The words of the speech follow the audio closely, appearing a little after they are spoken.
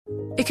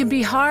It can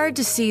be hard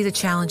to see the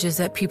challenges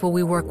that people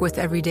we work with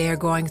every day are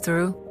going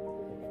through.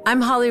 I'm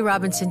Holly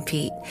Robinson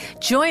Pete.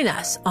 Join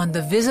us on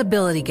The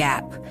Visibility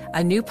Gap,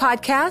 a new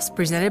podcast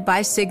presented by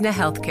Cigna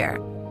Healthcare.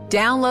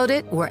 Download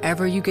it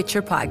wherever you get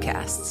your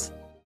podcasts.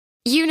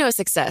 You know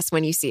success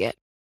when you see it.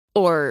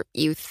 Or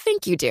you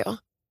think you do.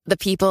 The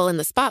people in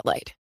the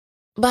spotlight.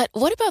 But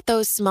what about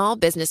those small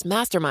business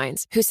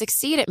masterminds who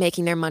succeed at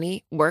making their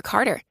money work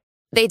harder?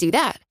 They do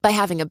that by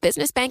having a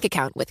business bank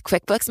account with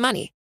QuickBooks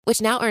Money, which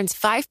now earns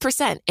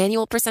 5%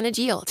 annual percentage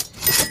yield.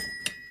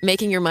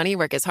 Making your money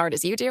work as hard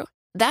as you do?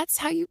 That's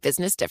how you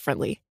business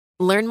differently.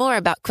 Learn more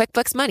about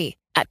QuickBooks Money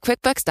at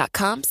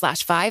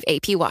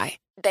quickbooks.com/5APY.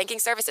 Banking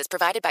services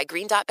provided by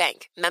Green Dot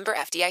Bank. Member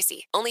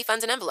FDIC. Only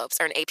funds and envelopes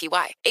earn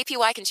APY.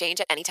 APY can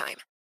change at any time.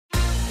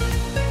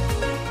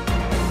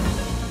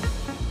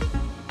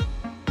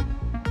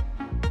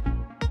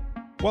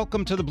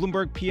 Welcome to the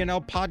Bloomberg P&L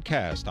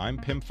podcast. I'm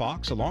Pim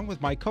Fox, along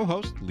with my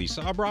co-host,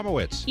 Lisa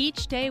Abramowitz.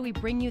 Each day, we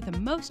bring you the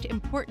most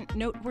important,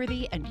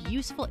 noteworthy, and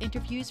useful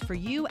interviews for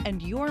you and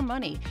your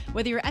money,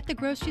 whether you're at the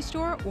grocery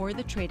store or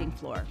the trading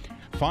floor.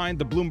 Find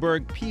the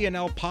Bloomberg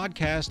P&L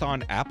podcast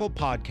on Apple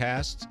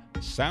Podcasts,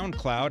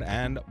 SoundCloud,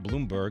 and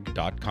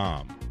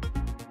Bloomberg.com.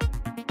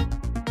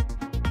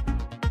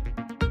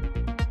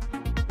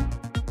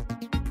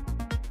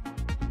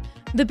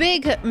 The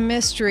big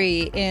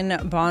mystery in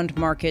bond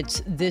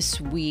markets this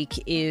week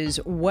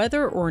is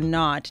whether or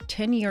not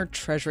 10-year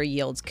Treasury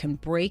yields can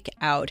break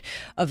out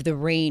of the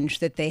range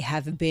that they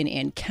have been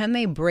in. Can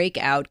they break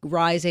out,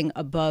 rising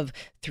above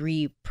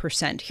 3%?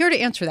 Here to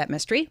answer that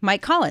mystery,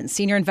 Mike Collins,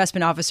 Senior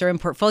Investment Officer and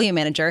Portfolio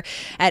Manager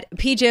at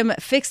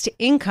PGIM Fixed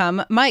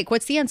Income. Mike,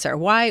 what's the answer?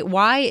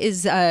 Why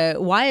is the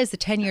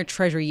 10-year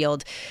Treasury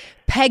yield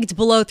pegged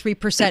below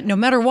 3% no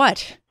matter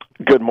what?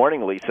 Good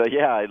morning, Lisa.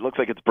 Yeah, it looks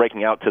like it's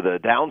breaking out to the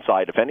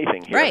downside, if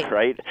anything, here,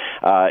 right?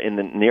 In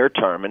the near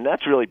term. And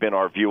that's really been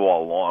our view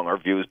all along. Our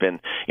view has been,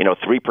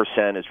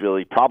 3% is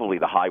really probably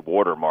the high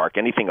water mark.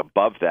 Anything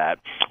above that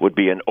would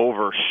be an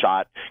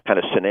overshot kind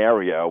of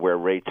scenario where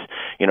rates,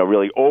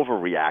 really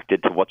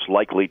overreacted to what's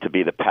likely to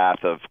be the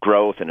path of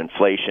growth and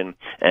inflation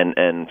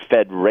and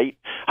Fed rate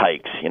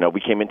hikes. We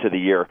came into the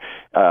year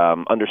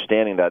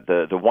understanding that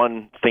the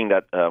one thing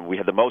that we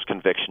had the most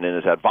conviction in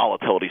is that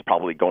volatility is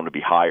probably going to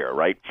be higher,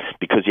 right?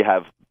 Because you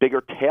have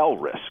bigger tail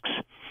risks,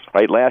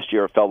 right? Last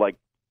year it felt like,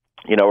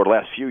 over the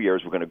last few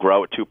years, we're going to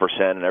grow at 2%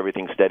 and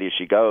everything's steady as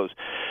she goes.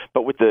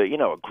 But with the,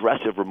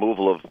 aggressive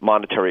removal of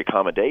monetary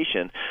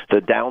accommodation,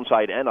 the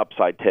downside and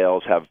upside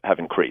tails have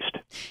increased.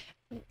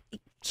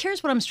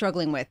 Here's what I'm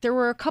struggling with. There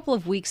were a couple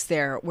of weeks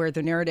there where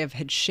the narrative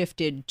had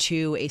shifted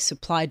to a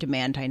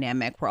supply-demand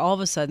dynamic where all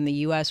of a sudden the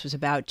U.S. was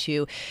about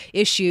to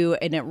issue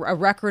a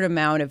record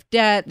amount of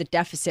debt. The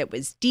deficit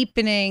was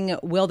deepening.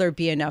 Will there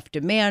be enough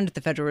demand?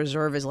 The Federal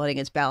Reserve is letting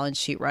its balance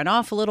sheet run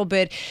off a little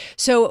bit.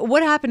 So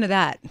what happened to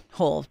that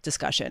whole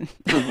discussion?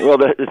 Well,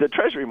 the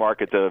Treasury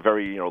market's a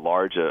very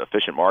large,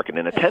 efficient market,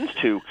 and it tends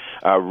to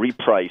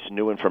reprice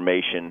new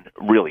information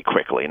really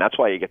quickly. And that's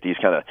why you get these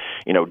kind of,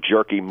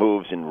 jerky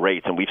moves in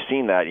rates. And we've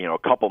seen that, a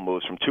couple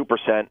moves from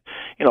 2%,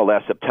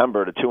 last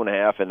September to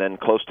 2.5%, and then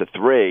close to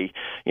 3%,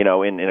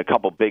 in a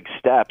couple big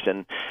steps.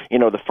 And,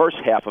 the first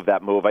half of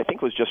that move, I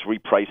think, was just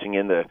repricing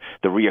in the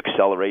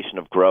reacceleration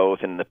of growth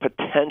and the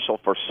potential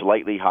for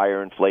slightly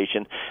higher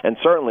inflation, and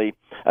certainly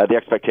the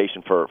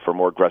expectation for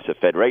more aggressive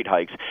Fed rate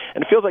hikes.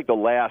 And it feels like the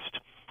last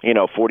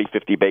 40,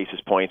 50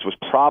 basis points was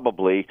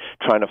probably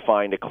trying to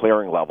find a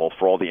clearing level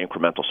for all the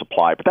incremental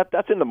supply. But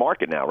that's in the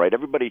market now, right?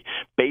 Everybody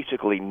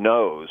basically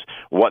knows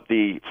what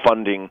the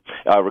funding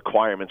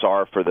requirements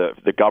are for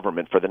the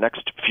government for the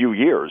next few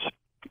years.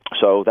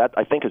 So that,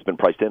 I think, has been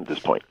priced in at this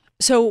point.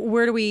 So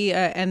where do we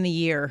end the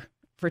year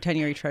for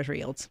 10-year Treasury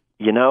yields?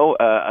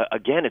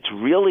 Again, it's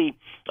really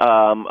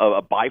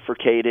a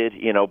bifurcated,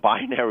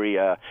 binary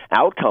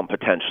outcome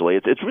potentially.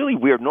 It's really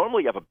weird.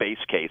 Normally you have a base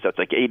case that's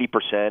like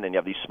 80% and you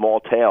have these small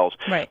tails.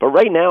 Right. But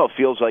right now it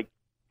feels like,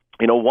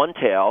 one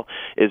tail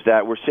is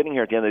that we're sitting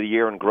here at the end of the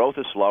year and growth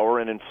is slower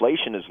and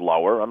inflation is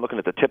lower. I'm looking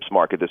at the tips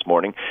market this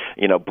morning.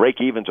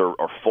 Break-evens are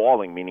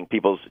falling, meaning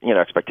people's,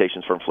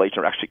 expectations for inflation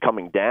are actually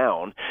coming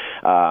down,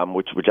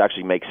 which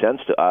actually makes sense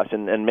to us.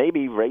 And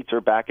maybe rates are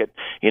back at,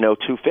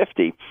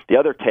 250. The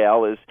other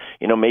tail is,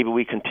 maybe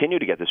we continue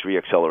to get this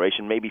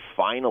reacceleration. Maybe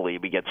finally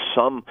we get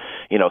some,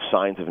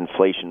 signs of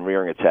inflation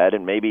rearing its head,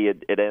 and maybe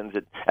it ends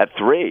at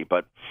 3.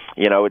 But,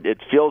 it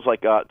feels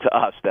like to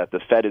us that the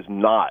Fed is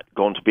not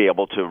going to be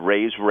able to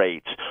raise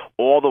rates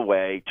all the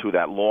way to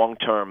that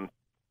long-term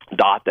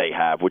dot they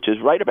have, which is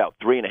right about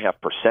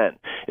 3.5%,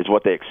 is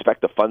what they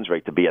expect the funds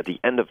rate to be at the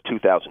end of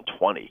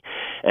 2020.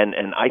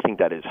 And I think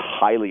that is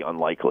highly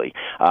unlikely.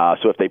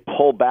 So if they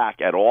pull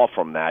back at all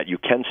from that, you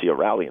can see a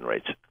rally in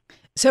rates.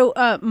 So,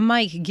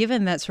 Mike,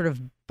 given that sort of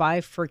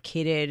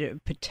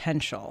bifurcated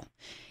potential,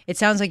 it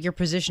sounds like you're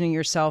positioning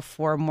yourself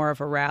for more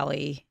of a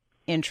rally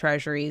in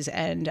treasuries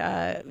and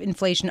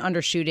inflation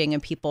undershooting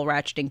and people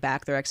ratcheting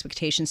back their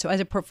expectations. So as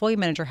a portfolio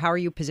manager, how are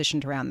you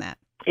positioned around that?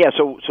 Yeah,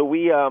 so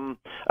we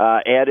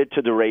added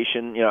to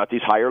duration, at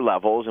these higher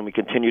levels, and we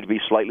continue to be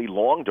slightly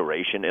long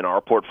duration in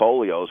our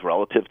portfolios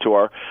relative to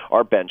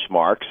our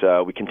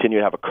benchmarks. We continue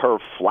to have a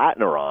curve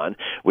flattener on,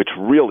 which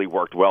really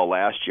worked well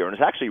last year, and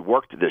it's actually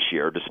worked this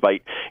year,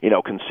 despite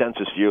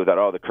consensus view that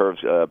the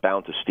curve's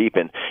bound to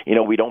steepen.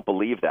 We don't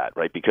believe that,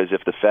 right? Because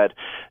if the Fed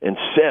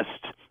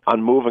insists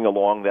on moving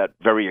along that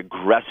very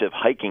aggressive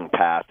hiking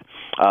path,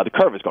 the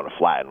curve is going to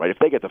flatten, right? If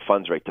they get the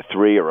funds rate to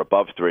 3 or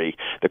above 3,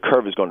 the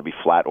curve is going to be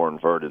flat or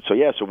inverted. So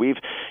we've,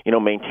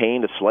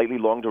 maintained a slightly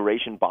long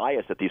duration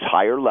bias at these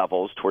higher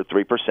levels toward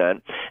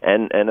 3%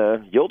 and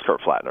a yield curve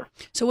flattener.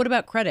 So what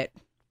about credit?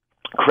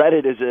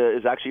 Credit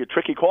is actually a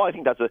tricky call. I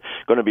think that's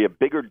going to be a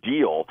bigger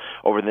deal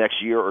over the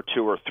next year or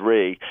 2 or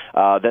 3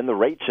 than the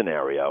rate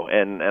scenario.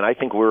 And I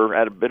think we're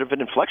at a bit of an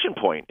inflection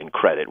point in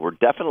credit. We're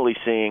definitely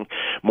seeing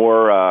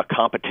more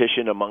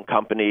competition among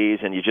companies,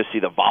 and you just see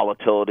the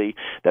volatility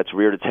that's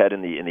reared its head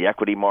in the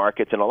equity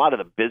markets. And a lot of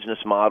the business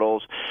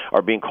models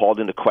are being called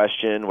into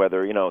question,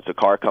 whether it's a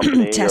car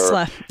company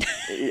Tesla.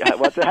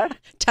 What's that?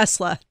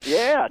 Tesla.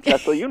 Yeah,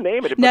 Tesla. You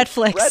name it.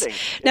 Netflix.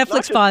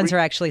 Netflix bonds are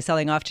actually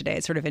selling off today.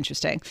 It's sort of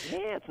interesting.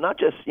 Yeah, it's not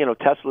just,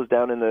 Tesla's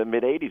down in the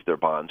mid-80s, their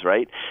bonds,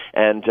 right?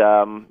 And,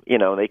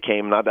 they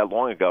came not that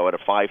long ago at a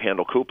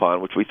 5-handle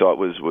coupon, which we thought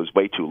was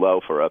way too low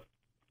for a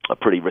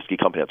pretty risky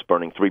company that's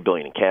burning $3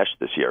 billion in cash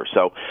this year.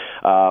 So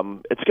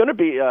it's going to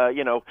be,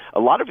 a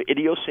lot of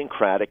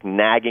idiosyncratic,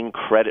 nagging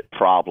credit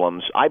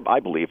problems, I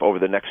believe, over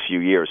the next few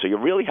years. So you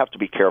really have to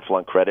be careful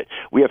on credit.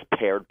 We have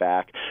pared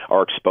back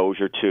our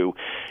exposure to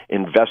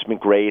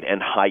investment-grade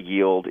and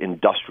high-yield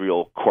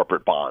industrial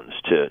corporate bonds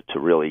to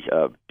really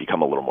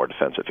become a little more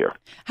defensive here.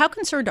 How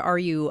concerned are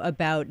you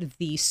about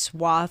the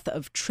swath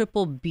of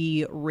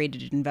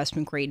BBB-rated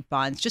investment-grade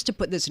bonds? Just to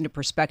put this into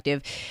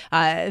perspective,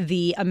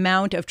 the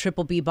amount of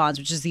BBB bonds,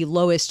 which is the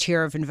lowest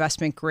tier of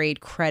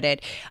investment-grade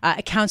credit,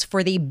 accounts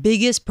for the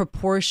biggest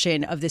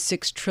proportion of the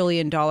 $6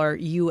 trillion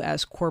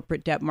U.S.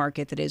 corporate debt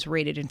market that is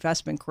rated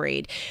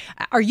investment-grade.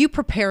 Are you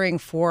preparing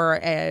for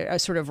a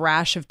sort of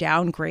rash of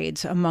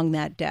downgrades among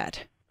that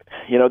debt?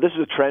 This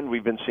is a trend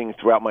we've been seeing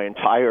throughout my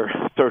entire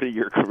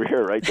 30-year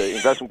career, right? The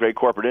investment-grade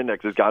corporate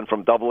index has gone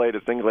from AA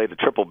to single A to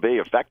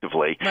BBB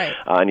effectively. Right.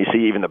 And you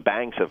see even the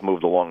banks have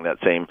moved along that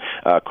same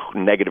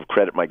negative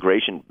credit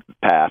migration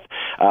path.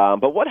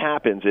 But what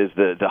happens is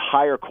the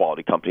higher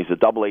quality companies, the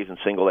AAs and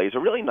single A's,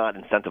 are really not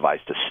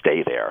incentivized to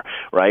stay there,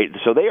 right?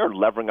 So they are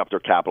levering up their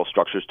capital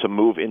structures to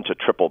move into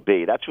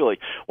BBB. That's really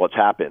what's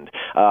happened.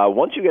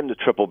 Once you get into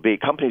BBB,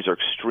 companies are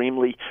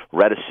extremely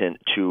reticent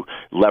to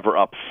lever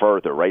up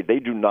further, right? They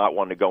do not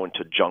want to go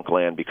into junk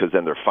land because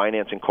then their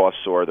financing costs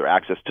soar, their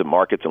access to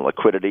markets and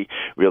liquidity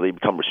really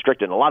become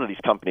restricted. And a lot of these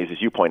companies,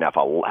 as you point out,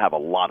 have a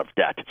lot of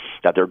debt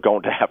that they're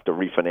going to have to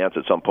refinance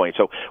at some point.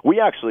 So we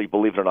actually,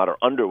 believe it or not, are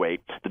underweight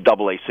the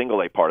AA,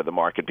 single A part of the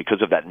market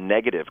because of that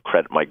negative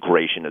credit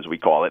migration, as we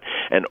call it,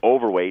 and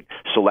overweight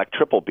select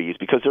BBBs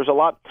because there's a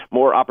lot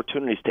more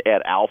opportunities to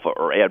add alpha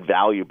or add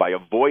value by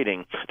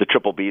avoiding the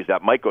BBBs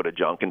that might go to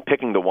junk and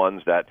picking the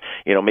ones that,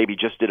 maybe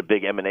just did a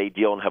big M&A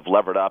deal and have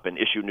levered up and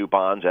issue new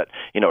bonds at,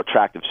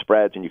 attractive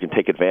spreads, and you can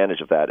take advantage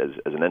of that as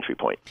an entry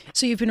point.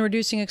 So you've been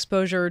reducing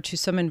exposure to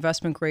some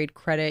investment-grade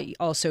credit,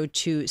 also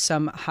to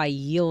some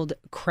high-yield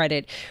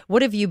credit.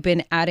 What have you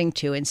been adding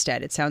to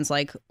instead? It sounds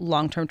like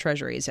long-term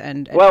treasuries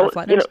and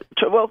flatteners.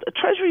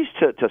 Treasuries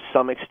to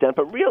some extent,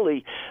 but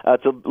really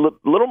it's a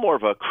little more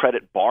of a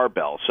credit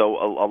barbell. So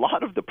a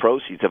lot of the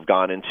proceeds have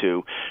gone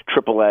into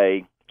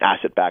AAA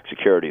asset-backed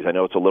securities. I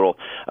know it's a little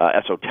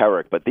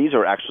esoteric, but these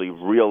are actually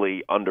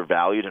really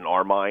undervalued in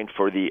our mind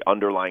for the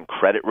underlying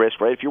credit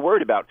risk, right? If you're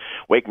worried about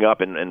waking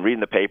up and reading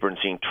the paper and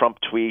seeing Trump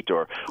tweet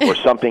or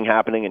something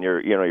happening and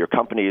your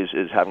company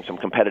is having some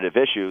competitive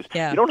issues,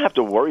 you don't have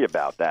to worry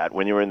about that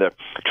when you're in the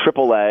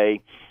AAA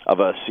of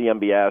a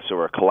CMBS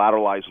or a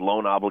collateralized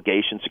loan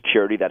obligation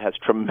security that has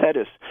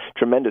tremendous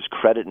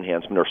credit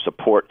enhancement or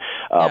support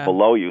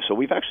below you. So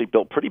we've actually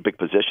built pretty big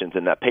positions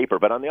in that paper.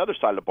 But on the other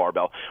side of the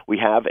barbell, we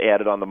have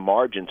added on the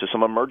margin to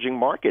some emerging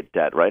market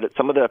debt, right?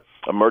 Some of the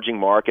emerging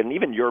market and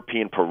even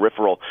European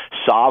peripheral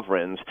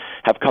sovereigns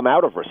have come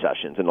out of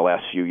recessions in the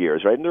last few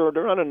years, right? And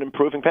they're on an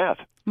improving path.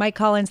 Mike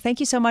Collins, thank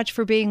you so much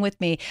for being with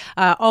me.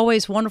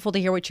 Always wonderful to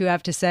hear what you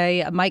have to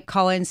say. Mike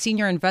Collins,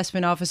 Senior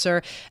Investment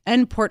Officer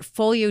and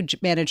Portfolio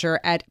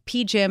Manager at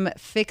PGIM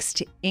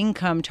Fixed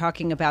Income,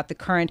 talking about the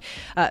current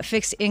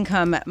fixed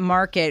income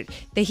market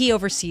that he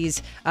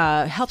oversees,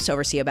 helps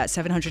oversee about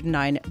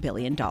 $709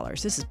 billion.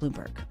 This is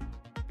Bloomberg.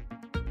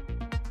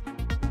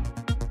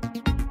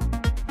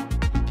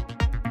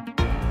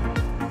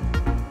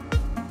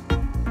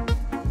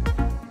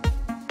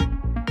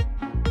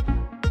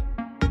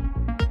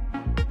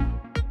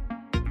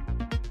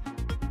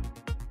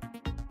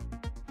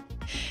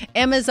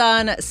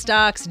 Amazon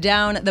stocks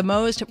down the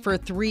most for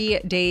 3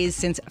 days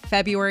since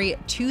February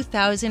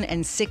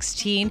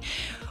 2016.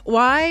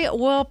 Why?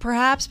 Well,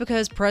 perhaps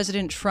because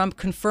President Trump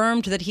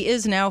confirmed that he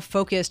is now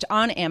focused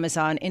on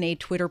Amazon in a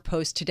Twitter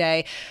post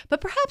today.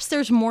 But perhaps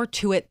there's more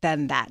to it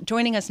than that.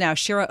 Joining us now,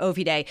 Shira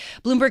Ovide,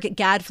 Bloomberg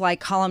Gadfly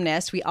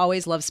columnist. We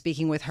always love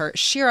speaking with her.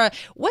 Shira,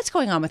 what's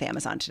going on with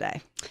Amazon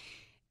today?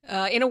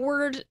 In a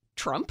word,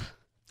 Trump.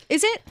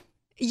 Is it?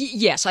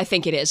 Yes, I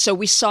think it is. So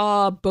we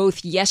saw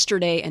both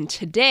yesterday and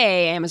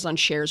today Amazon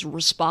shares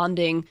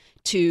responding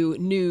to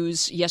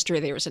news. Yesterday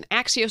there was an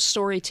Axios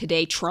story.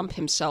 Today Trump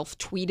himself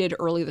tweeted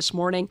early this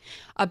morning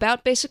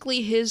about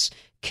basically his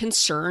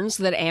concerns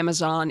that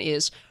Amazon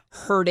is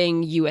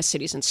hurting U.S.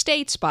 cities and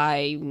states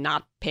by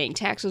not paying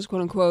taxes,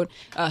 quote unquote,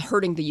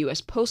 hurting the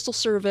U.S. Postal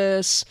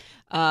Service,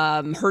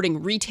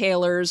 hurting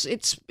retailers.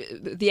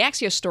 The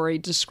Axios story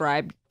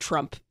described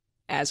Trump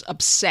as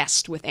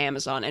obsessed with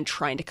Amazon and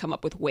trying to come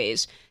up with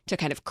ways to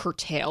kind of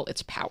curtail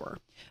its power.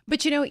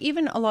 But, you know,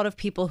 even a lot of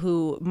people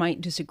who might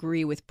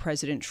disagree with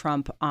President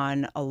Trump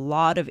on a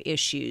lot of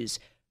issues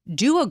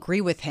do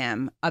agree with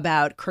him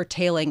about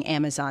curtailing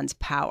Amazon's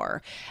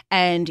power.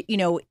 And, you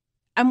know,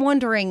 I'm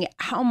wondering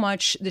how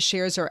much the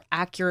shares are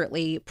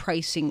accurately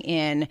pricing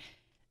in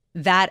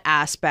that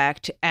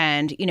aspect.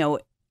 And, you know,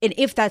 and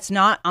if that's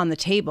not on the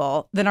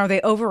table, then are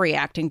they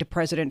overreacting to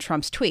President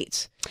Trump's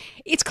tweets?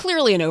 It's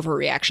clearly an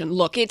overreaction.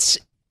 Look,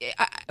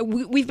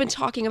 we've been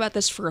talking about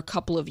this for a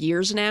couple of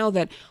years now,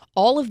 that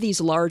all of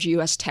these large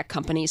U.S. tech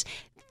companies,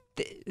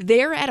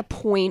 they're at a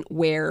point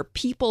where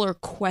people are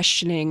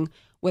questioning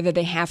whether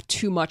they have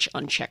too much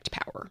unchecked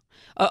power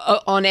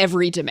on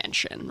every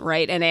dimension,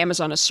 right? And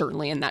Amazon is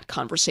certainly in that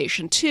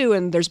conversation too.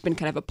 And there's been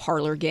kind of a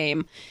parlor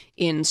game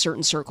in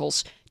certain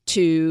circles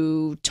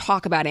to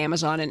talk about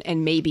Amazon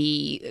and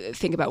maybe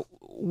think about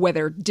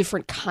whether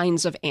different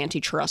kinds of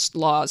antitrust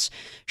laws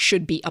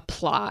should be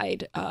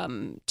applied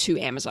to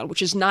Amazon,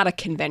 which is not a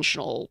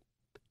conventional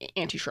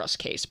antitrust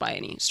case by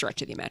any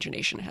stretch of the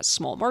imagination. It has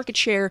small market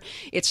share.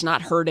 It's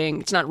not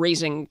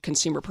raising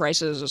consumer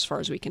prices as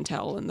far as we can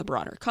tell in the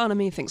broader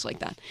economy, things like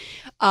that.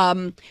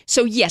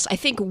 So yes, I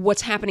think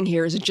what's happening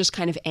here is just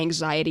kind of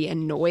anxiety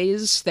and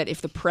noise that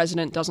if the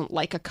president doesn't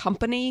like a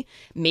company,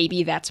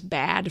 maybe that's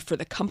bad for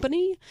the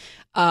company.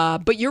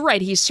 But you're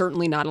right, he's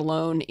certainly not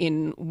alone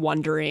in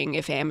wondering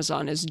if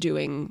Amazon is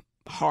doing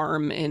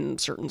harm in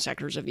certain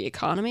sectors of the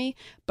economy,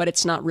 but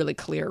it's not really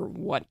clear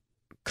what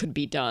could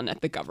be done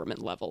at the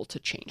government level to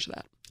change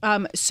that.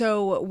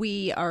 So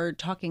we are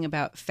talking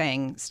about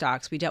FANG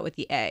stocks. We dealt with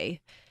the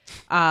A.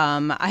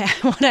 I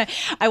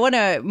want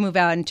to move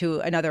on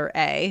to another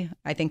A.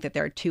 I think that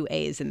there are two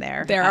A's in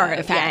there. There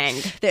are FANG.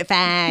 Yeah, the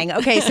FANG.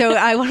 Okay, so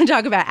I want to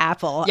talk about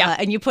Apple. Yeah.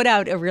 And you put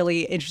out a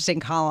really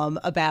interesting column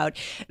about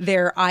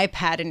their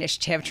iPad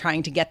initiative,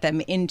 trying to get them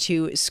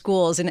into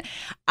schools. And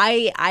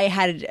I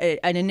had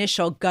an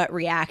initial gut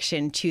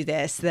reaction to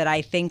this that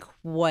I think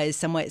was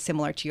somewhat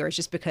similar to yours,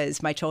 just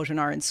because my children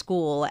are in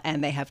school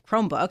and they have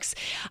Chromebooks.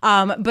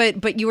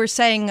 But you were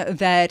saying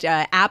that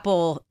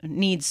Apple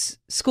needs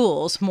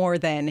schools more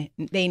than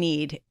they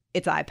need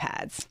its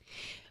iPads.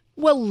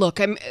 Well, look,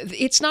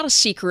 it's not a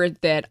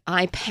secret that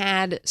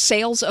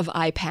sales of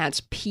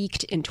iPads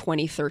peaked in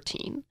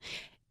 2013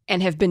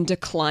 and have been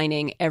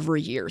declining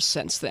every year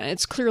since then.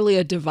 It's clearly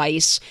a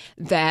device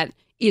that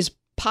is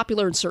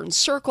popular in certain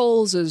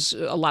circles, as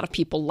a lot of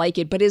people like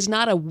it, but is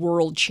not a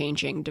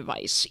world-changing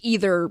device,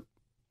 either,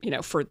 you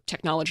know, for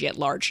technology at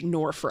large,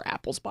 nor for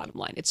Apple's bottom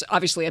line. It's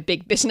obviously a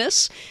big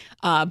business,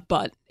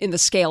 but in the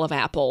scale of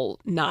Apple,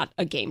 not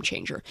a game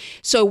changer.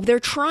 So they're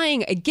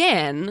trying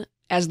again,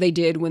 as they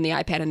did when the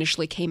iPad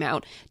initially came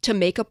out, to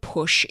make a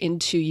push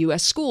into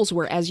U.S. schools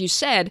where, as you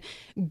said,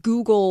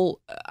 Google,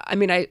 I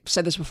mean, I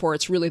said this before,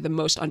 it's really the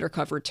most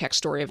undercovered tech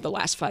story of the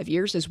last 5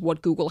 years, is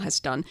what Google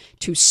has done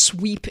to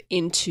sweep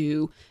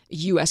into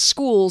U.S.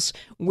 schools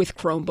with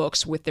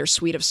Chromebooks, with their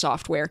suite of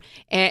software,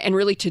 and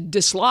really to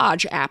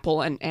dislodge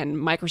Apple and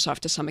Microsoft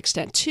to some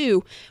extent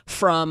too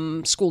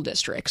from school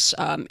districts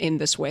in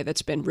this way.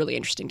 That's been really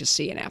interesting to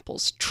see. And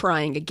Apple's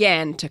trying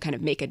again to kind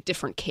of make a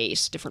different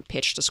case, different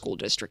pitch to school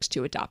districts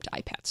to adopt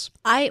iPads.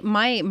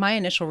 My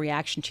initial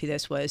reaction to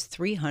this was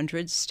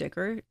 300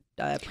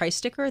 price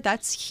sticker.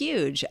 That's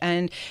huge.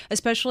 And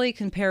especially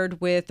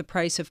compared with the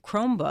price of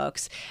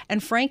Chromebooks.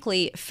 And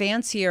frankly,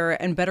 fancier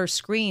and better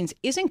screens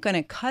isn't going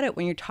to cut it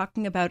when you're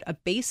talking about a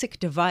basic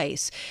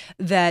device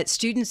that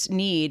students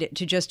need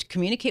to just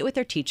communicate with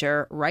their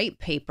teacher, write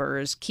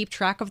papers, keep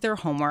track of their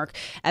homework,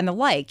 and the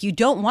like. You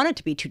don't want it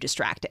to be too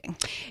distracting.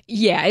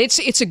 Yeah,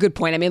 it's a good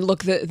point. I mean,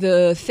 look,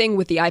 the thing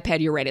with the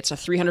iPad, you're right, it's a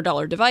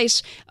 $300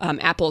 device.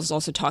 Apple is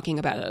also talking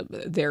about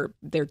their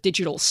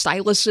digital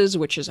styluses,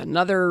 which is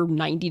another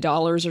 $90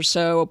 or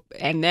so.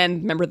 And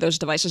then remember, those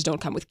devices don't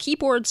come with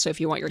keyboards. So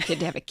if you want your kid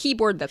to have a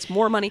keyboard, that's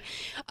more money.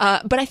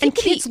 But I think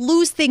kids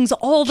lose things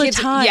all the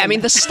time. Yeah, I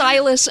mean, the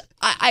stylus,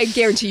 I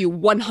guarantee you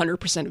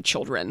 100% of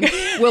children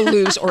will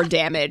lose or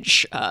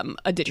damage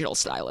a digital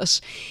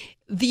stylus.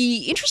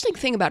 The interesting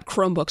thing about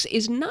Chromebooks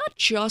is not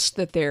just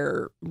that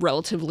they're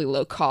relatively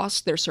low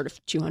cost, they're sort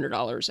of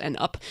 $200 and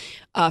up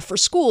for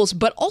schools,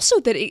 but also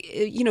that,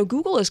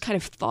 Google has kind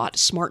of thought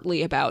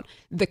smartly about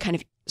the kind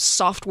of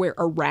software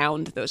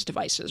around those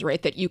devices,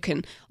 right? That you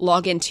can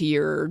log into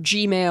your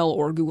Gmail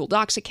or Google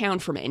Docs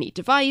account from any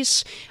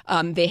device.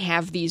 They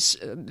have this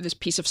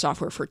piece of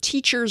software for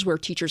teachers where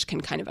teachers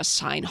can kind of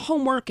assign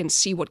homework and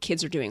see what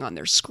kids are doing on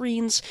their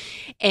screens.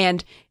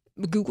 And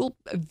Google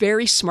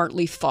very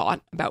smartly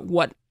thought about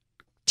what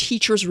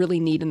teachers really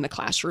need in the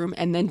classroom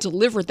and then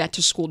delivered that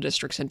to school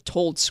districts and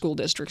told school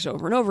districts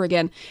over and over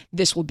again,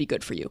 this will be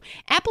good for you.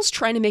 Apple's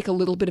trying to make a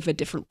little bit of a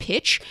different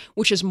pitch,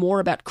 which is more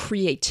about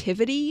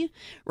creativity,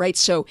 right?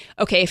 So,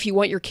 okay, if you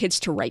want your kids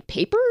to write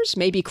papers,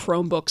 maybe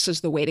Chromebooks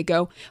is the way to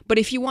go. But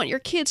if you want your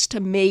kids to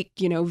make,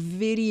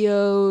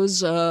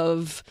 videos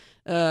of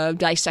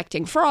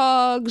dissecting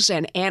frogs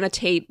and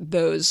annotate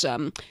those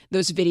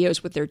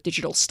videos with their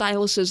digital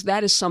styluses,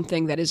 that is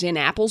something that is in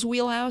Apple's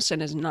wheelhouse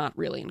and is not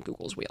really in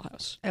Google's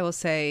wheelhouse. I will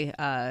say,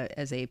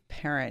 as a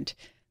parent,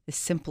 the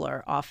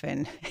simpler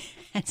often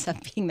ends up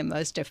being the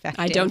most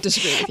effective. I don't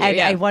disagree with you. And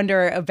I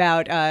wonder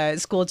about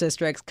school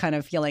districts kind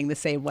of feeling the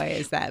same way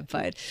as that,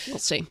 but we'll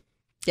see.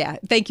 Yeah.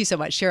 Thank you so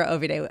much, Shira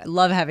Ovide.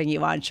 Love having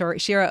you on.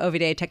 Shira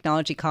Ovide,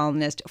 technology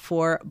columnist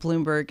for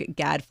Bloomberg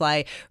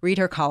Gadfly. Read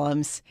her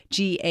columns,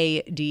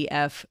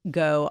 GADF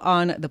Go,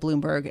 on the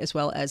Bloomberg as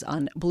well as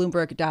on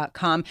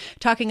Bloomberg.com.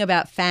 Talking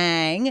about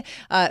FANG,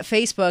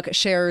 Facebook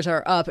shares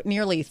are up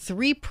nearly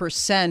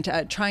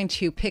 3%, trying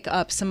to pick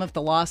up some of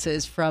the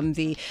losses from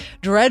the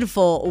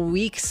dreadful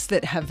weeks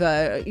that have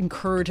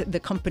incurred the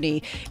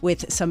company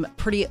with some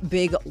pretty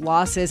big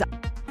losses.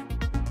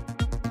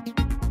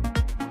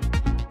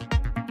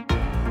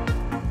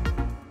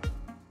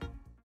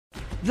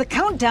 The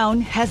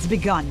countdown has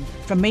begun.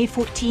 From May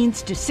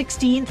 14th to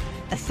 16th,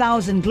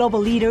 1,000 global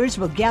leaders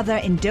will gather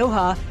in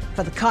Doha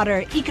for the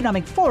Qatar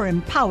Economic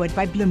Forum powered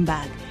by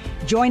Bloomberg.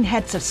 Join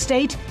heads of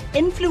state,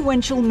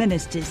 influential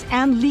ministers,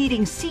 and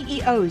leading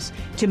CEOs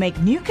to make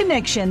new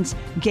connections,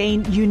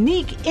 gain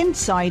unique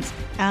insights,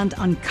 and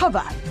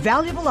uncover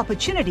valuable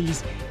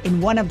opportunities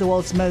in one of the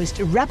world's most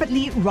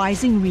rapidly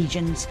rising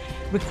regions.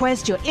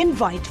 Request your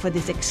invite for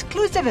this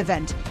exclusive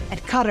event at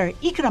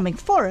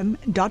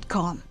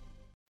QatarEconomicForum.com.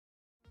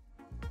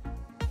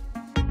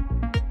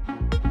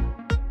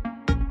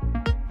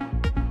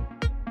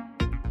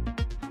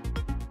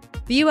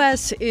 The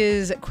U.S.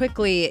 is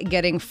quickly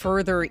getting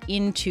further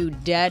into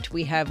debt.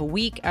 We have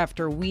week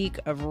after week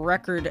of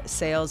record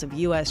sales of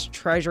U.S.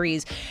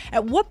 Treasuries.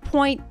 At what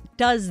point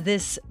does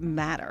this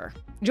matter?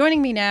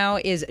 Joining me now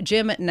is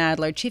Jim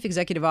Nadler, Chief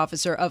Executive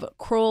Officer of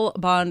Kroll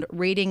Bond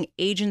Rating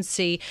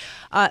Agency.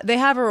 They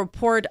have a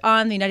report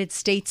on the United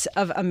States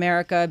of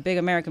America, big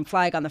American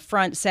flag on the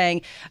front,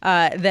 saying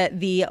that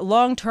the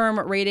long-term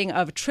rating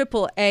of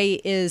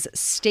AAA is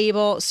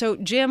stable. So,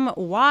 Jim,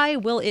 why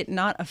will it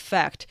not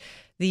affect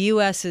the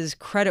U.S.'s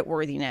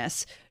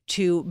creditworthiness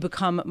to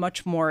become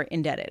much more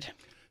indebted?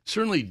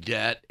 Certainly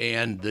debt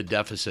and the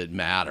deficit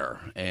matter.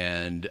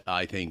 And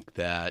I think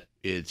that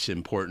it's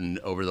important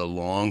over the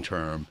long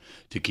term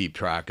to keep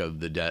track of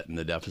the debt and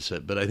the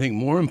deficit. But I think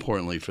more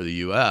importantly for the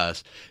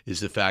U.S.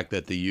 is the fact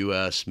that the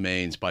U.S.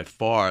 remains by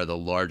far the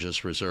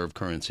largest reserve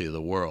currency of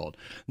the world.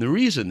 And the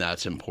reason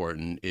that's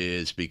important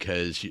is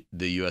because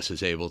the U.S.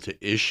 is able to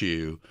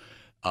issue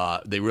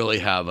they really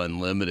have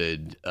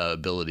unlimited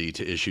ability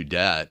to issue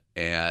debt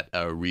at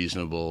a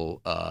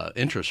reasonable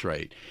interest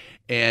rate.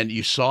 And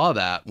you saw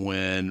that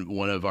when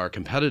one of our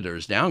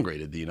competitors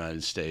downgraded the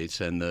United States,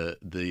 and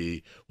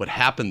what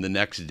happened the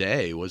next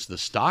day was the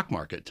stock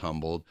market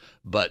tumbled,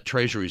 but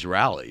treasuries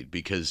rallied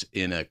because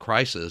in a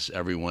crisis,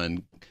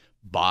 everyone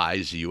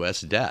buys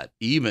U.S. debt,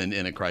 even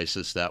in a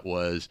crisis that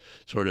was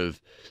sort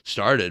of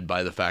started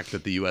by the fact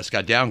that the U.S.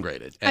 got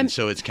downgraded. And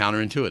so it's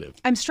counterintuitive.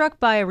 I'm struck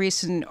by a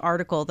recent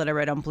article that I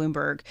read on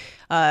Bloomberg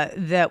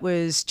that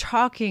was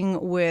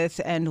talking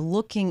with and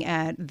looking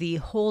at the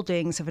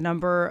holdings of a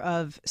number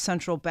of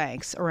central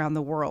banks around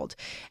the world.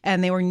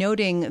 And they were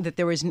noting that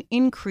there was an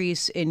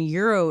increase in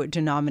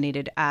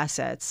euro-denominated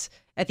assets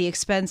at the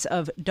expense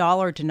of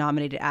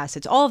dollar-denominated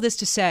assets. All of this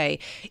to say,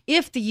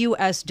 if the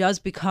U.S. does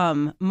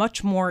become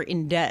much more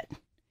in debt,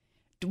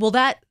 will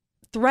that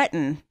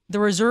threaten the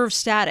reserve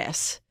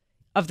status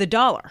of the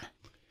dollar?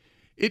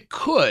 It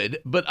could,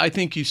 but I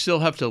think you still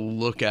have to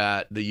look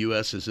at the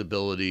U.S.'s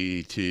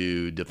ability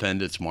to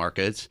defend its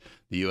markets.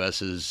 The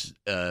U.S.'s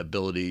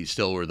ability,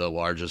 still we're the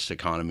largest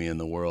economy in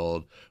the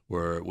world.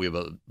 We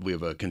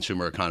have a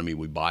consumer economy.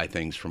 We buy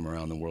things from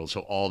around the world, so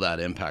all that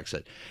impacts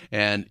it.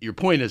 And your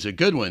point is a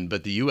good one,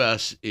 but the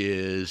U.S.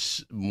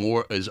 is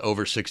over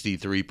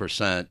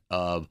 63%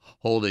 of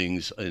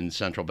holdings in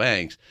central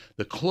banks.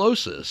 The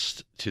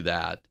closest to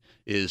that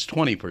is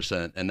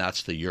 20%, and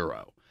that's the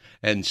euro.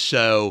 And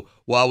so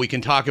while we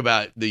can talk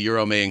about the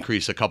euro may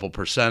increase a couple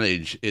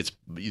percentage,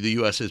 the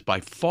U.S. is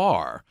by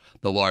far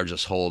the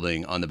largest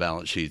holding on the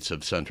balance sheets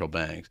of central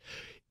banks.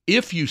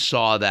 If you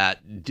saw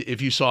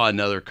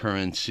another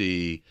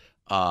currency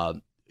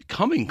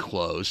coming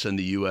close, and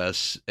the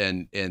U.S.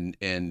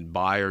 and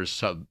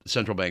buyers,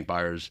 central bank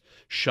buyers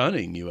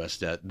shunning U.S.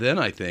 debt, then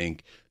I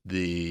think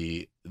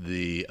the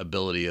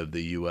ability of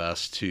the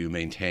U.S. to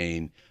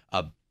maintain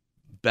a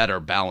better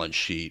balance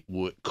sheet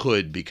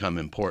could become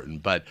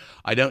important. But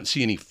I don't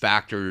see any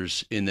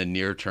factors in the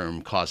near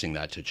term causing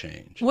that to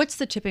change. What's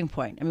the tipping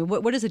point? I mean,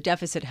 what does a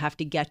deficit have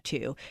to get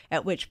to,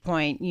 at which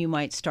point you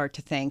might start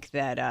to think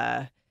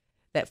that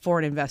that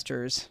foreign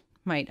investors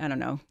might, I don't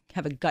know,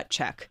 have a gut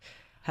check,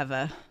 have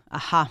a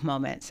aha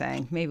moment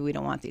saying, maybe we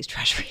don't want these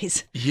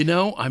treasuries?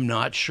 I'm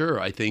not sure.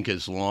 I think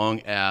as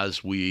long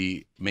as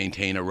we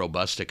maintain a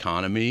robust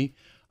economy,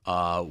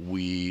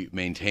 we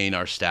maintain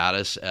our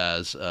status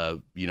as,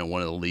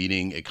 one of the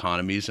leading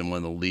economies and one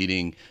of the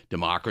leading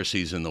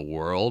democracies in the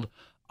world,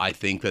 I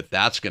think that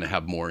that's going to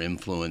have more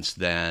influence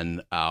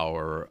than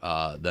our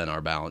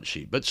balance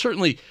sheet. But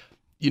certainly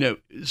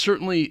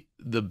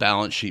the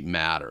balance sheet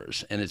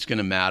matters, and it's going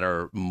to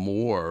matter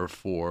more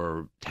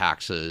for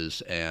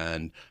taxes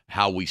and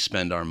how we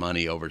spend our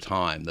money over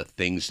time, the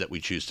things that we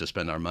choose to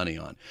spend our money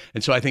on.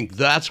 And so I think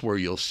that's where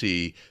you'll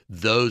see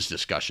those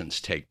discussions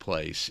take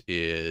place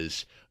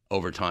is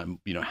over time,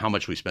 how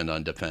much we spend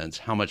on defense,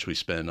 how much we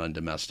spend on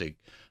domestic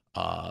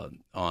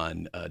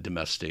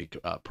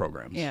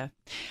programs. Yeah.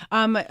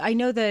 I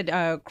know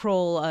that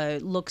Kroll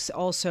looks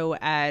also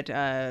at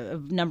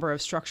a number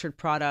of structured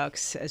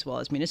products as well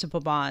as municipal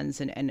bonds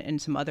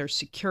and some other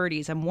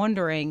securities. I'm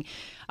wondering,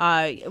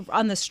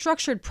 on the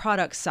structured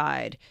product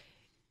side,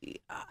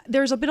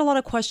 there's been a lot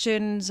of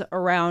questions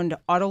around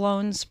auto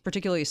loans,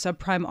 particularly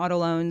subprime auto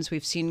loans.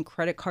 We've seen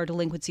credit card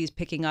delinquencies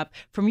picking up.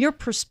 From your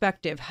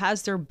perspective,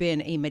 has there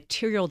been a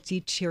material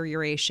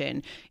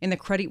deterioration in the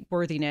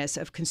creditworthiness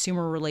of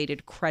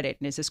consumer-related credit,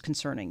 and is this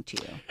concerning to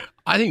you?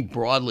 I think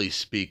broadly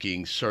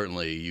speaking,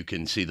 certainly you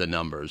can see the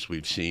numbers.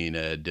 We've seen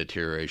a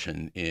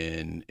deterioration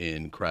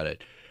in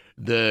credit.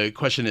 The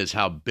question is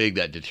how big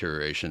that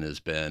deterioration has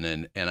been,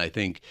 and I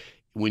think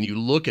when you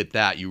look at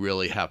that, you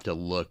really have to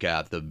look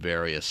at the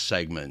various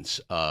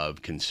segments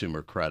of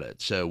consumer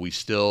credit. So we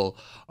still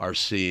are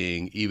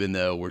seeing, even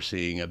though we're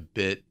seeing a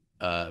bit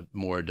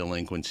more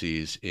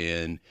delinquencies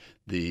in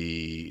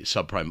the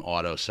subprime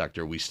auto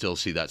sector, we still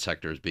see that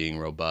sector as being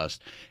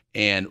robust.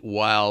 And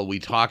while we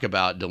talk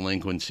about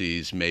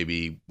delinquencies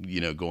maybe,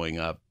 going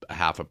up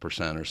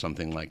 0.5% or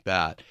something like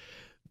that,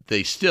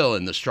 they still,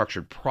 in the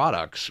structured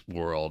products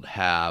world,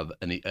 have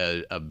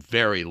a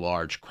very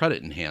large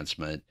credit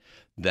enhancement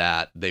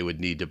that they would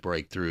need to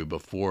break through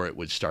before it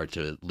would start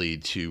to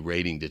lead to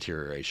rating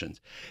deteriorations.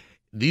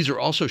 These are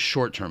also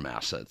short-term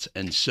assets.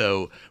 And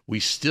so we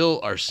still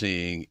are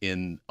seeing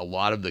in a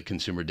lot of the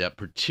consumer debt,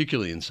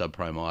 particularly in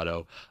subprime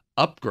auto,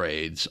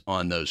 upgrades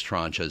on those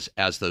tranches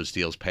as those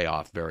deals pay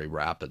off very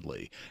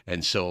rapidly.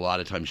 And so a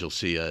lot of times you'll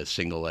see a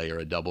single A or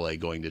a double A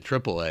going to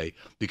triple A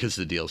because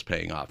the deal's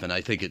paying off. And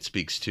I think it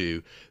speaks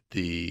to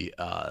the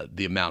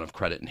amount of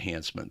credit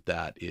enhancement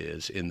that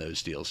is in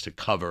those deals to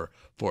cover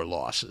for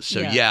losses. So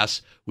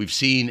yes, we've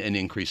seen an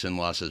increase in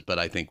losses, but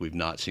I think we've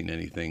not seen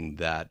anything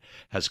that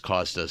has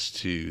caused us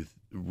to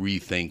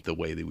rethink the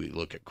way that we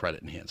look at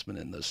credit enhancement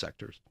in those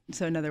sectors.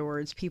 So in other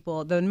words,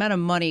 the amount of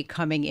money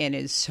coming in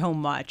is so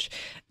much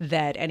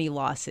that any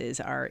losses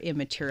are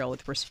immaterial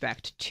with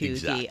respect to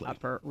the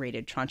upper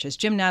rated tranches.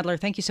 Jim Nadler,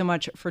 thank you so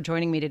much for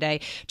joining me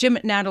today. Jim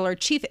Nadler,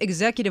 Chief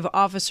Executive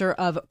Officer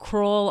of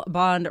Kroll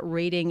Bond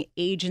Rating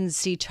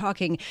Agency,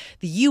 talking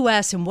the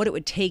U.S. and what it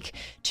would take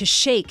to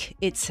shake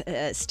its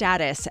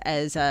status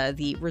as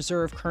the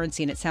reserve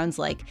currency. And it sounds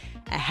like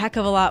a heck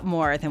of a lot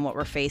more than what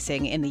we're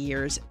facing in the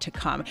years to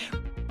come.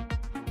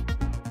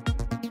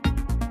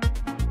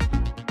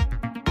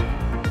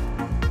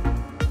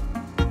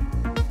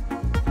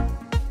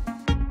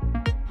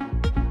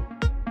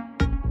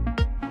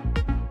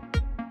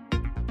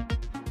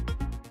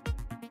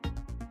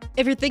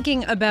 If you're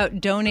thinking about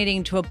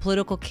donating to a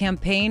political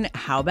campaign,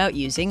 how about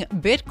using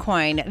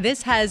Bitcoin?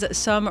 This has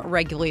some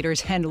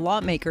regulators and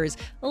lawmakers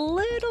a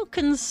little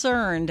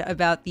concerned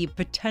about the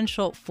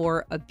potential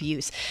for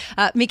abuse.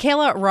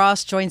 Michaela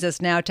Ross joins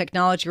us now,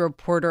 technology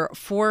reporter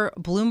for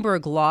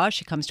Bloomberg Law.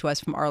 She comes to us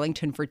from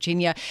Arlington,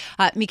 Virginia.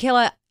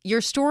 Michaela,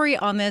 your story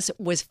on this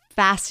was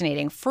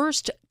fascinating.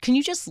 First, can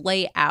you just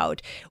lay out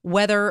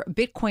whether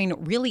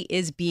Bitcoin really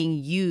is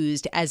being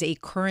used as a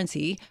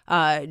currency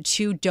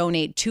to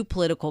donate to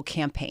political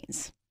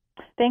campaigns?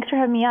 Thanks for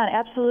having me on.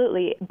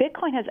 Absolutely.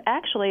 Bitcoin has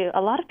actually,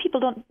 a lot of people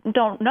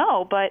don't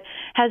know, but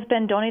has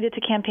been donated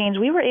to campaigns.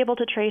 We were able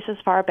to trace as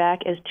far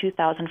back as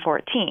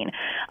 2014.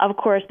 Of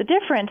course, the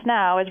difference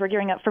now, as we're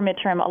gearing up for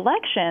midterm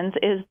elections,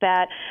 is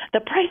that the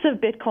price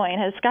of Bitcoin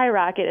has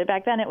skyrocketed.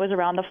 Back then it was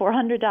around the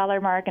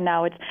 $400 mark, and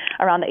now it's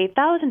around the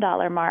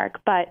 $8,000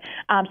 mark. But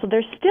so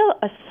there's still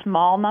a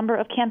small number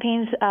of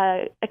campaigns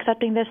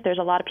accepting this. There's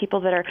a lot of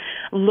people that are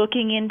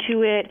looking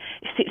into it,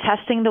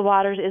 testing the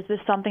waters. Is this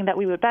something that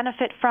we would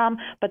benefit from?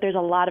 But there's a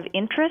lot of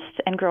interest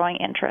and growing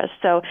interest.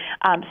 So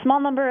small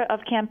number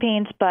of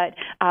campaigns, but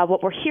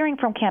what we're hearing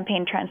from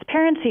campaign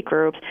transparency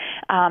groups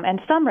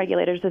and some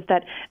regulators is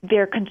that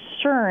they're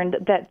concerned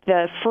that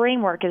the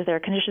framework is there,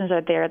 conditions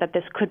are there, that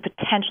this could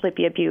potentially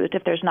be abused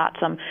if there's not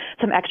some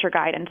extra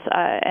guidance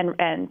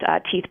and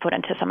teeth put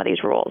into some of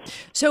these rules.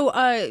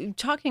 So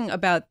talking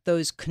about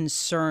those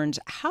concerns,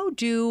 how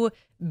do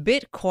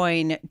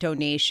Bitcoin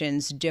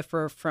donations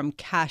differ from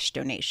cash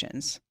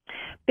donations?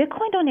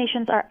 Bitcoin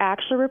donations are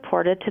actually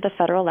reported to the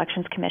Federal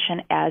Elections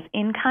Commission as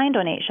in-kind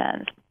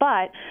donations.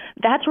 But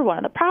that's where one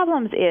of the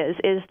problems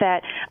is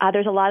that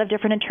there's a lot of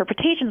different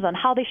interpretations on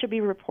how they should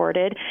be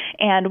reported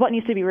and what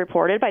needs to be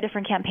reported by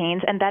different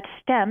campaigns, and that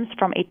stems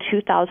from a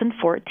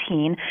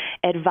 2014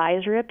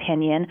 advisory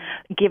opinion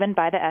given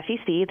by the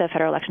FEC, the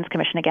Federal Elections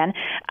Commission again.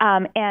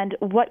 And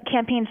what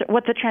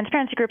the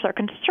transparency groups are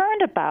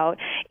concerned about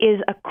is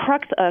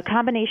a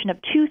combination of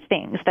two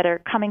things that are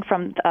coming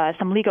from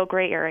some legal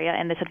gray area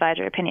in this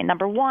advisory opinion.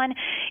 Number one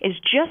is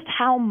just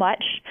how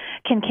much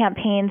can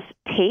campaigns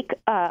take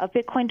of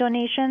Bitcoin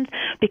donations,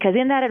 because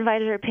in that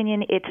advisory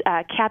opinion, it's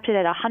capped it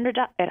at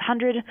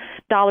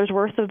 $100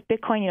 worth of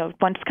Bitcoin,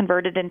 once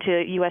converted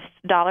into U.S.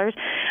 dollars.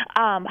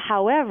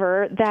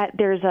 However, that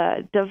there's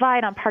a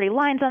divide on party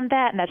lines on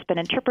that, and that's been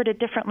interpreted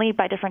differently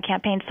by different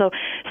campaigns. So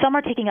some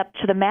are taking up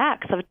to the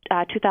max of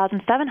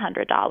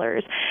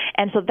 $2,700.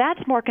 And so that's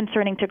more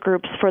concerning to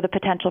groups for the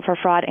potential for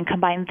fraud, and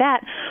combine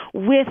that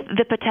with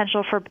the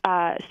potential for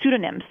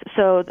pseudonyms.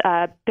 So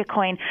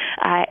Bitcoin,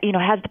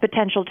 has the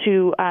potential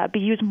to be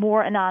used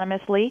more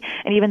anonymously.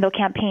 And even though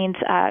campaigns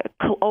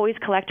always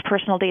collect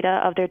personal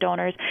data of their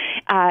donors,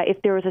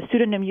 if there was a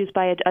pseudonym used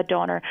by a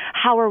donor,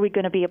 how are we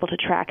going to be able to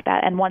track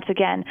that? And once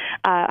again,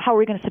 how are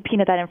we going to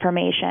subpoena that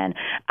information?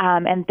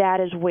 And that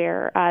is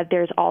where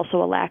there's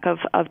also a lack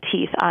of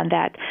teeth on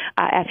that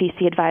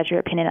FEC advisory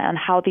opinion on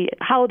how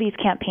these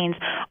campaigns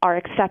are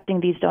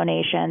accepting these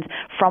donations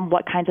from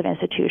what kinds of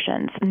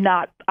institutions,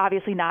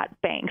 obviously not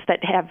banks that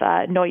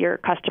have know your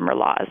customer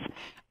laws.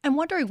 I'm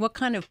wondering what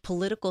kind of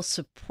political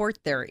support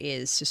there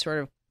is to sort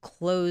of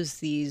close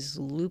these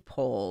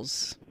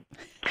loopholes.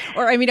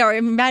 Or I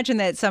imagine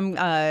that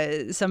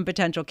some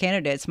potential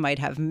candidates might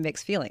have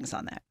mixed feelings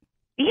on that.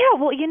 Yeah,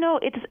 well,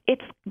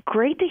 it's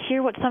great to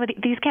hear what some of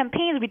these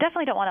campaigns. We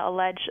definitely don't want to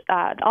allege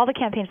all the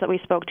campaigns that we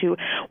spoke to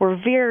were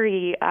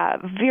very,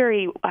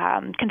 very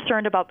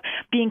concerned about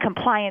being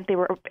compliant. They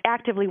were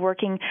actively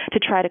working to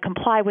try to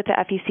comply with the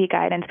FEC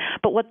guidance.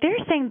 But what they're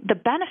saying the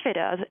benefit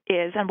of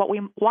is, and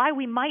why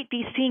we might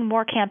be seeing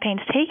more campaigns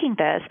taking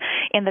this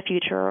in the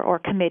future, or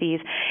committees,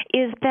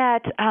 is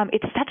that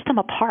it sets them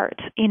apart.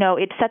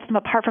 It sets them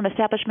apart from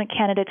establishment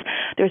candidates.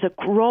 There's a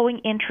growing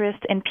interest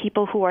in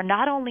people who are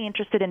not only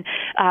interested in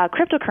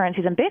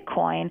cryptocurrencies and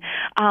Bitcoin,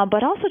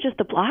 but also just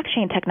the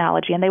blockchain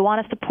technology, and they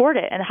want to support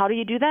it. And how do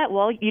you do that?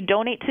 Well, you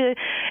donate to,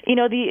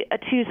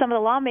 to some of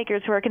the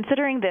lawmakers who are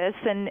considering this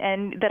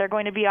and that are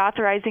going to be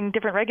authorizing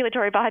different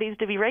regulatory bodies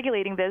to be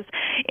regulating this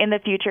in the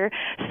future.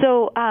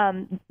 So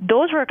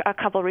those were a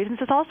couple of reasons.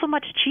 It's also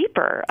much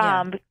cheaper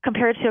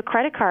compared to a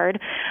credit card,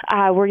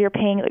 where you're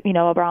paying,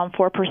 around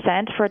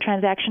 4% for a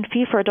transaction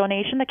fee for a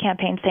donation. The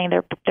campaign's saying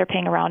they're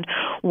paying around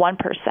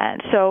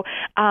 1%. So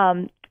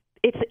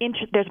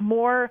there's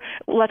more,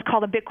 let's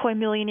call them Bitcoin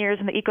millionaires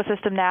in the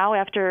ecosystem now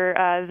after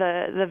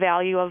the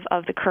value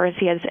of the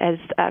currency as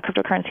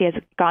cryptocurrency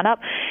has gone up.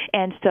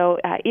 And so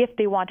if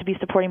they want to be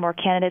supporting more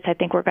candidates, I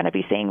think we're going to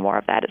be seeing more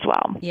of that as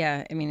well.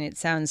 Yeah, it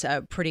sounds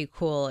pretty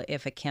cool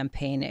if a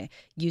campaign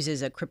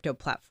uses a crypto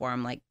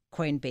platform like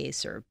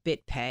Coinbase or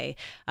BitPay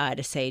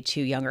to say to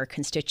younger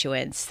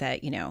constituents that,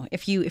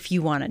 if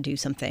you want to do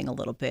something a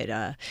little bit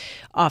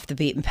off the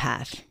beaten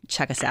path,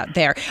 check us out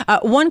there.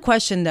 One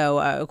question,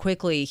 though,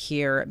 quickly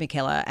here,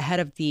 Michaela, ahead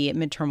of the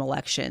midterm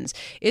elections,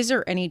 is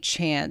there any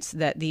chance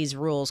that these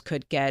rules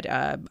could get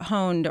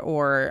honed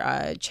or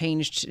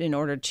changed in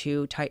order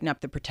to tighten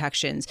up the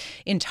protections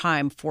in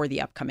time for the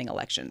upcoming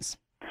elections?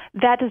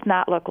 That does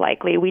not look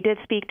likely. We did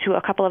speak to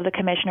a couple of the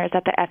commissioners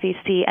at the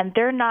FEC, and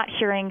they're not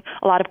hearing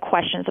a lot of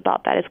questions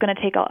about that. It's going to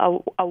take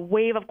a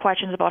wave of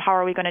questions about how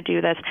are we going to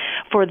do this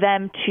for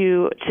them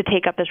to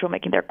take up this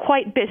rulemaking. They're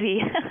quite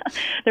busy.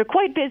 They're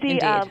quite busy,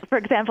 for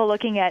example,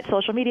 looking at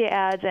social media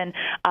ads and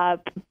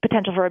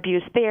potential for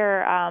abuse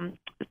there.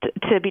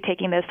 To be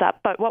taking this up.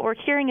 But what we're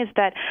hearing is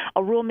that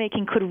a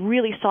rulemaking could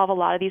really solve a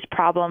lot of these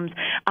problems,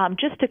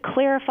 just to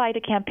clarify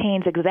to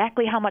campaigns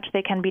exactly how much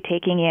they can be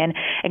taking in,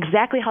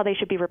 exactly how they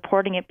should be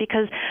reporting it,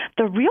 because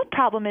the real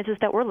problem is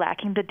that we're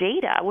lacking the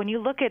data. When you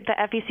look at the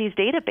FEC's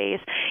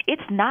database,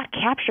 it's not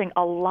capturing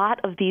a lot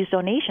of these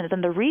donations.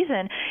 And the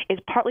reason is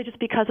partly just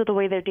because of the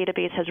way their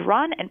database has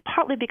run, and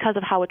partly because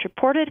of how it's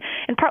reported,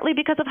 and partly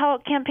because of how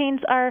campaigns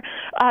are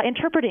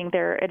interpreting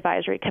their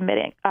advisory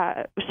committee.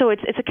 So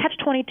it's a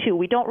catch-22.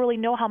 We don't really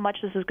know how much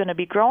this is going to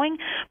be growing,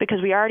 because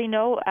we already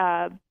know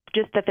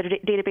just that the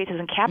database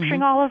isn't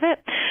capturing all of it.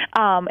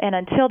 And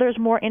until there's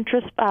more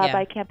interest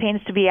by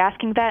campaigns to be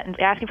asking that and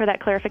asking for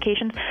that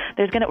clarification,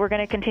 we're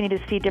going to continue to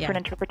see different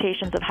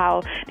interpretations of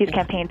how these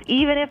campaigns,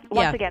 even if,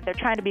 once again, they're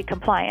trying to be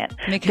compliant.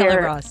 Michaela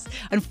Ross.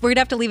 And we're going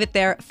to have to leave it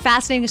there.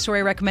 Fascinating story.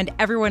 I recommend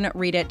everyone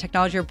read it.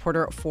 Technology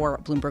reporter for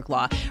Bloomberg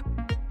Law.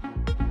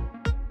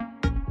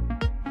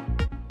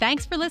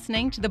 Thanks for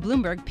listening to the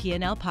Bloomberg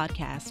P&L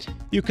podcast.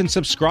 You can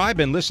subscribe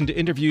and listen to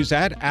interviews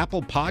at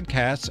Apple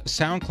Podcasts,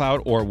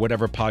 SoundCloud, or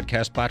whatever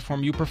podcast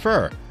platform you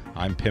prefer.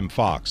 I'm Pim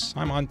Fox.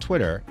 I'm on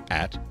Twitter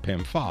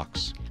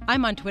 @PimFox.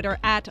 I'm on Twitter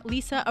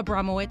 @Lisa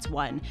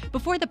Abramowitz1.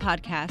 Before the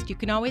podcast, you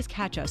can always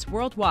catch us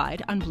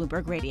worldwide on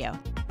Bloomberg Radio.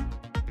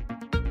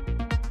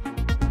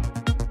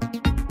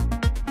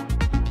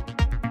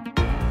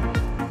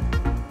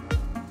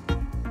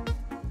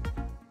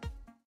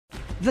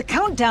 The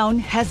countdown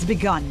has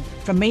begun.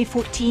 From May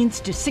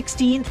 14th to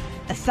 16th,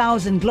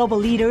 1,000 global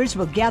leaders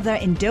will gather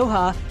in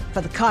Doha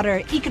for the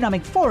Qatar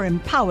Economic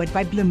Forum powered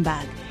by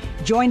Bloomberg.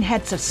 Join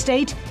heads of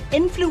state,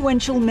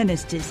 influential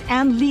ministers,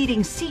 and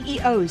leading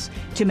CEOs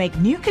to make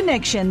new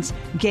connections,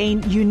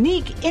 gain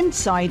unique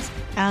insights,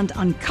 and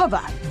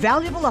uncover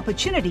valuable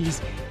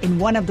opportunities in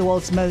one of the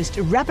world's most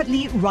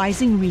rapidly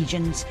rising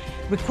regions.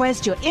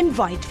 Request your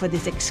invite for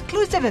this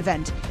exclusive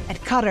event at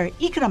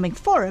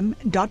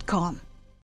QatarEconomicForum.com.